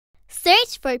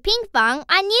search for Pinkfong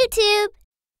on YouTube.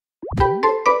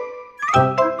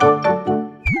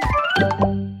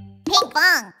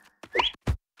 Pinkfong.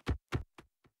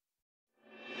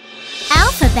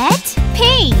 Alphabet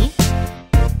P.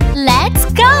 Let's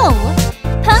go!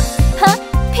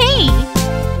 P.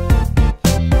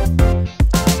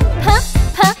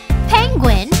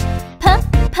 Penguin.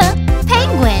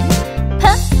 Penguin.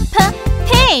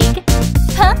 Pig.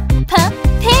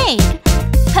 Pig.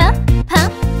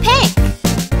 Pick.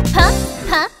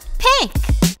 Pick.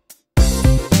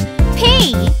 P.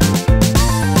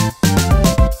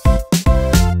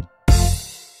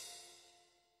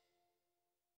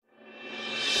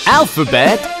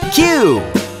 Alphabet Q.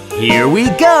 Here we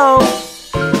go.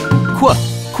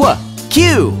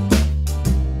 Q.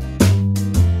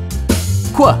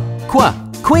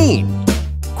 Queen.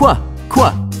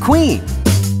 Queen.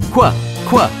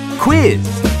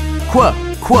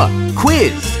 Quiz.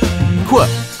 Quiz.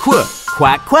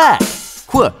 Quack-quack.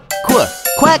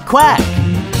 Quack-quack.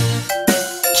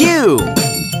 Q.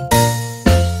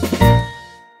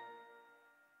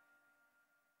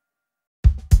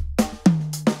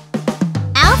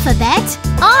 Alphabet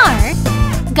R.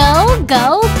 Go,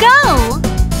 go, go!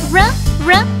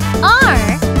 R.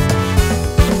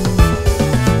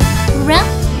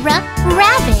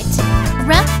 Rabbit.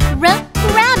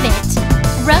 Rabbit.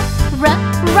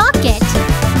 Rocket.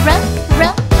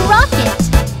 Rocket.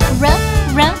 Run.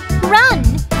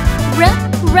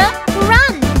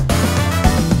 Run.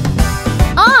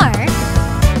 R.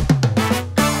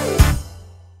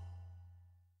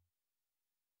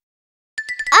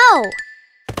 Oh!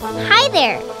 Hi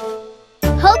there!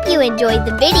 Hope you enjoyed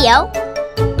the video.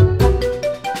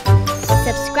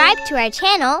 Subscribe to our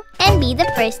channel and be the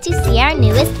first to see our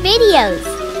newest videos.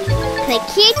 Click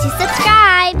here to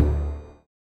subscribe.